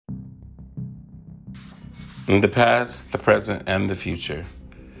In the past, the present, and the future,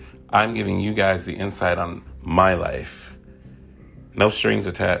 I'm giving you guys the insight on my life. No strings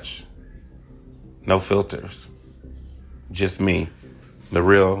attached, no filters. Just me, the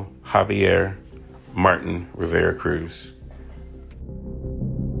real Javier Martin Rivera Cruz.